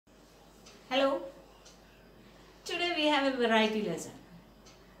Hello. Today we have a variety lesson.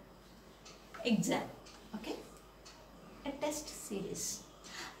 Exam. Okay. A test series.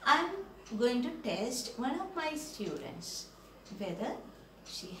 I'm going to test one of my students whether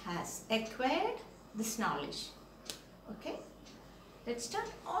she has acquired this knowledge. Okay. Let's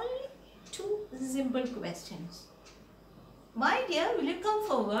start only two simple questions. My dear, will you come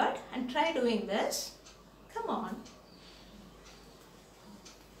forward and try doing this? Come on.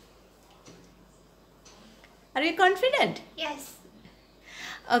 Are you confident? Yes.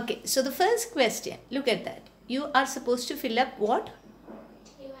 Okay, so the first question, look at that. You are supposed to fill up what?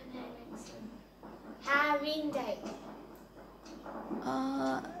 Having died.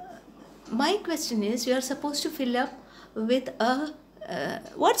 My question is, you are supposed to fill up with a,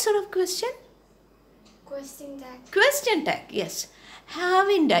 what sort of question? Question tag. Question tag, yes.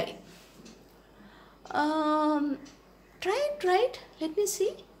 Having died. Try it. Let me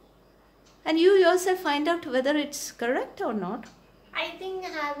see. And you yourself find out whether it's correct or not. I think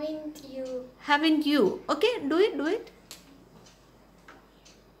haven't you. Haven't you? Okay, do it.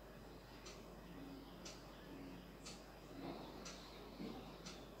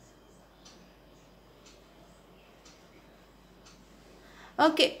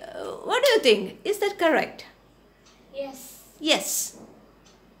 Okay, what do you think? Is that correct? Yes. Yes.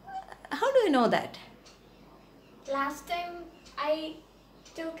 How do you know that? Last time I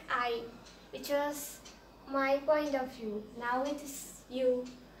took I, which was my point of view. Now it is you.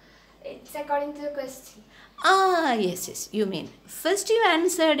 It's according to the question. Yes, you mean. First you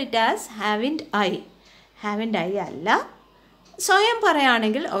answered it as haven't I. Haven't I അല്ല സ്വയം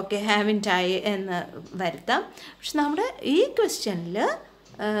പറയുകയാണെങ്കിൽ okay haven't I എന്ന് വരുത്താം. പക്ഷെ നമ്മുടെ ഈ ക്വസ്റ്റ്യനിൽ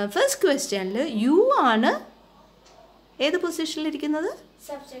first ക്വസ്റ്റ്യനിൽ യു ആണ് ഏത് പൊസിഷനിലിരിക്കുന്നത്?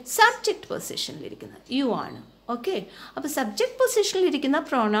 സബ്ജക്റ്റ് പൊസിഷനിലിരിക്കുന്നത് യു ആണ്. ഓക്കെ, അപ്പോൾ സബ്ജക്റ്റ് പൊസിഷനിലിരിക്കുന്ന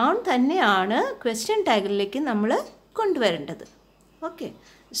പ്രൊനൗൺ തന്നെയാണ് ക്വസ്റ്റ്യൻ ടാഗിലേക്ക് നമ്മൾ കൊണ്ടുവരേണ്ടത്. ഓക്കെ,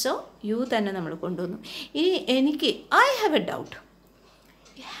 സോ യു തന്നെ നമ്മൾ കൊണ്ടുവന്നു. ഇനി എനിക്ക് I have A doubt.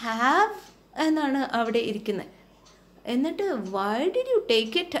 Have എന്നാണ് അവിടെ ഇരിക്കുന്നത്. എന്നിട്ട് why did you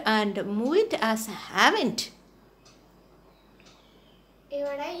take it and move it as haven't?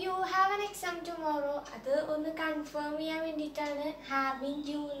 ഇവിടെ you have an exam tomorrow, അത് ഒന്ന് കൺഫേം ചെയ്യാൻ വേണ്ടിയിട്ടാണ് ഹാവിങ്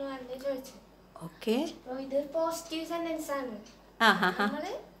യു എന്ന് പറഞ്ഞ് ചോദിച്ചത്. ഓക്കെ, അപ്പോൾ ഇത് പോസിറ്റീവ് സെന്റൻസ് ആണ്.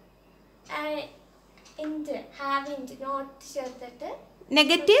 നമ്മള് ഹാവിങ് നോട്ട് ചേർത്തിട്ട്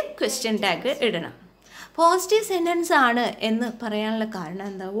നെഗറ്റീവ് ക്വസ്റ്റ്യൻ ടാഗ് ഇടണം. പോസിറ്റീവ് സെൻറ്റൻസ് ആണ് എന്ന് പറയാനുള്ള കാരണം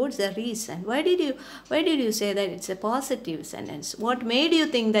എന്താ? What's the reason? Why did you say that it's A positive sentence? What made you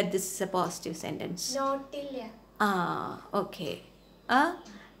think that this is A positive sentence? നോട്ടില്ല. Okay,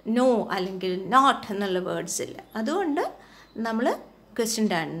 no അല്ലെങ്കിൽ not എന്നുള്ള words ഇല്ല. അതുകൊണ്ട് നമ്മൾ ക്വസ്റ്റ്യൻ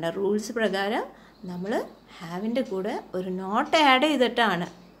ടാഗിൻ്റെ റൂൾസ് പ്രകാരം നമ്മൾ ഹാവിൻ്റെ കൂടെ ഒരു നോട്ട് ആഡ് ചെയ്തിട്ടാണ്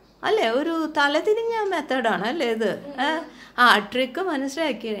അല്ലേ, ഒരു തലതിരിഞ്ഞ മെത്തേഡാണ് അല്ലേ ഇത്. ട്രിക്ക്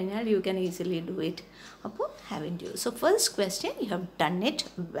മനസ്സിലാക്കി കഴിഞ്ഞാൽ you can easily do it. അപ്പോൾ haven't U. So first question you have done it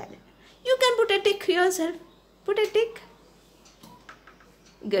well. You can put a tick your self. Put a tick.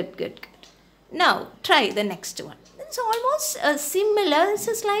 Good. Now try the next one. It's almost similar. It's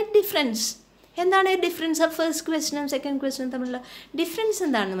a slight difference. എന്താണ് difference? First ക്വസ്റ്റ്യനും second ക്വസ്റ്റ്യനും തമ്മിലുള്ള difference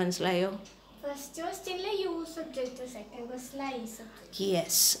എന്താണെന്ന് മനസ്സിലായോ? First ക്വസ്റ്റ്യനിൽ U subject, second ക്വസ്റ്റ്യനിൽ I subject.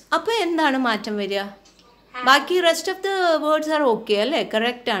 Yes. അപ്പോൾ എന്താണ് മാറ്റം വരിക? ബാക്കി rest of the words are okay അല്ലേ,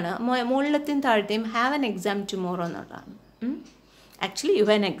 കറക്റ്റ് ആണ്. മുകളിലത്തെയും താഴത്തെയും ഹാവ് എൻ എക്സാം ടുമോറോ എന്നുള്ളതാണ്. Actually you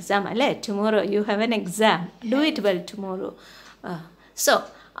have an exam അല്ലേ, tomorrow you have an exam. Do it well tomorrow. So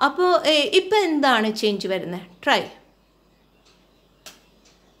അപ്പോൾ ഇപ്പം എന്താണ് ചേഞ്ച് വരുന്നത്? Try.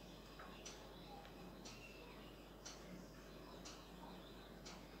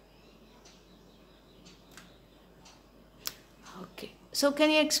 So can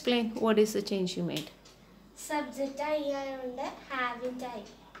you explain what is the change you made? Subject I ആയതുകൊണ്ട് haven't I.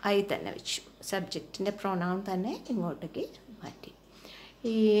 I തന്നെ വെച്ചു. സബ്ജക്റ്റിൻ്റെ pronoun തന്നെ ഇങ്ങോട്ടേക്ക് മാറ്റി.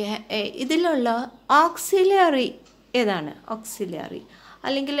 ഈ ഇതിലുള്ള ഓക്സിലറി ഏതാണ്? ഓക്സിലറി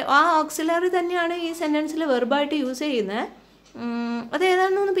അല്ലെങ്കിൽ ആ ഓക്സിലറി തന്നെയാണ് ഈ സെൻറ്റൻസിൽ വെർബായിട്ട് യൂസ് ചെയ്യുന്നത്.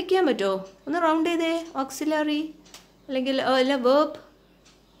 അതേതാണെന്ന് ഒന്ന് പിക്ക് ചെയ്യാൻ പറ്റുമോ? ഒന്ന് റൗണ്ട് ചെയ്തേ. ഓക്സിലറി അല്ലെങ്കിൽ അല്ല verb.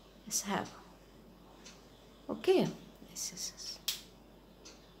 Yes, have. Okay, yes.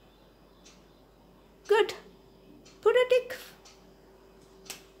 Good. Put a tick.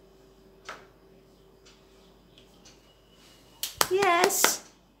 Yes.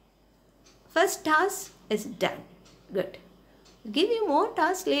 First task is done. Good. Give you more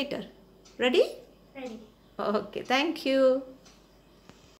tasks later. Ready? Ready. Okay. Thank you.